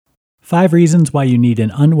5 reasons why you need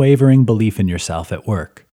an unwavering belief in yourself at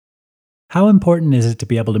work. How important is it to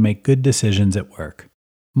be able to make good decisions at work?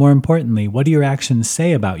 More importantly, what do your actions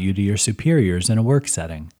say about you to your superiors in a work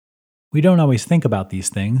setting? We don't always think about these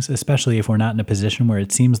things, especially if we're not in a position where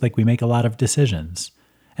it seems like we make a lot of decisions.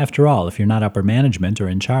 After all, if you're not upper management or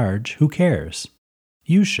in charge, who cares?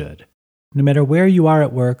 You should. No matter where you are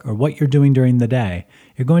at work or what you're doing during the day,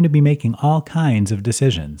 you're going to be making all kinds of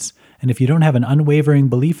decisions, and if you don't have an unwavering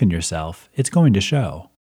belief in yourself, it's going to show.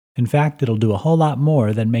 In fact, it'll do a whole lot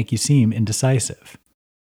more than make you seem indecisive.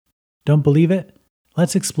 Don't believe it?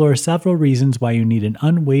 Let's explore several reasons why you need an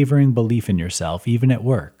unwavering belief in yourself, even at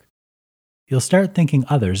work. You'll start thinking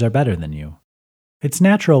others are better than you. It's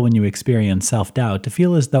natural when you experience self-doubt to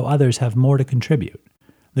feel as though others have more to contribute.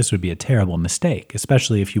 This would be a terrible mistake,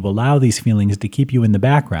 especially if you allow these feelings to keep you in the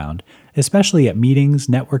background, especially at meetings,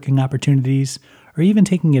 networking opportunities, or even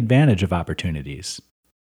taking advantage of opportunities.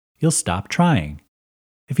 You'll stop trying.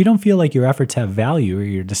 If you don't feel like your efforts have value or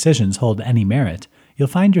your decisions hold any merit, you'll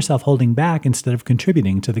find yourself holding back instead of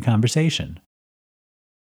contributing to the conversation.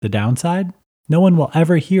 The downside? No one will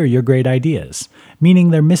ever hear your great ideas,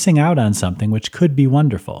 meaning they're missing out on something which could be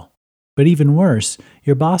wonderful. But even worse,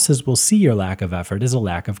 your bosses will see your lack of effort as a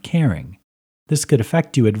lack of caring. This could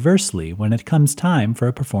affect you adversely when it comes time for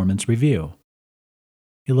a performance review.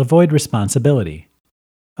 You'll avoid responsibility.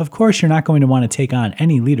 Of course, you're not going to want to take on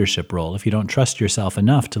any leadership role if you don't trust yourself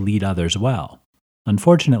enough to lead others well.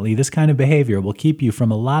 Unfortunately, this kind of behavior will keep you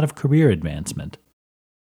from a lot of career advancement.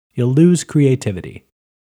 You'll lose creativity.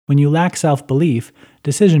 When you lack self-belief,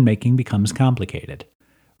 decision-making becomes complicated.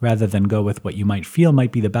 Rather than go with what you might feel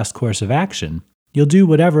might be the best course of action, you'll do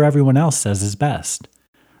whatever everyone else says is best.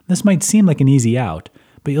 This might seem like an easy out,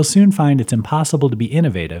 but you'll soon find it's impossible to be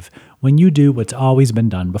innovative when you do what's always been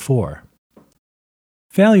done before.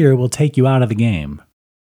 Failure will take you out of the game.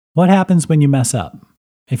 What happens when you mess up?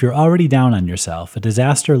 If you're already down on yourself, a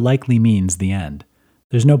disaster likely means the end.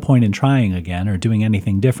 There's no point in trying again or doing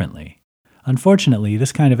anything differently. Unfortunately,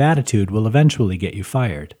 this kind of attitude will eventually get you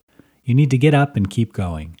fired. You need to get up and keep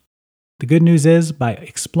going. The good news is, by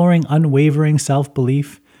exploring unwavering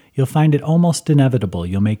self-belief, you'll find it almost inevitable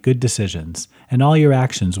you'll make good decisions, and all your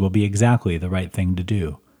actions will be exactly the right thing to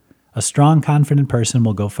do. A strong, confident person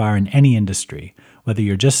will go far in any industry, whether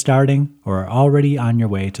you're just starting or are already on your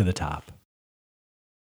way to the top.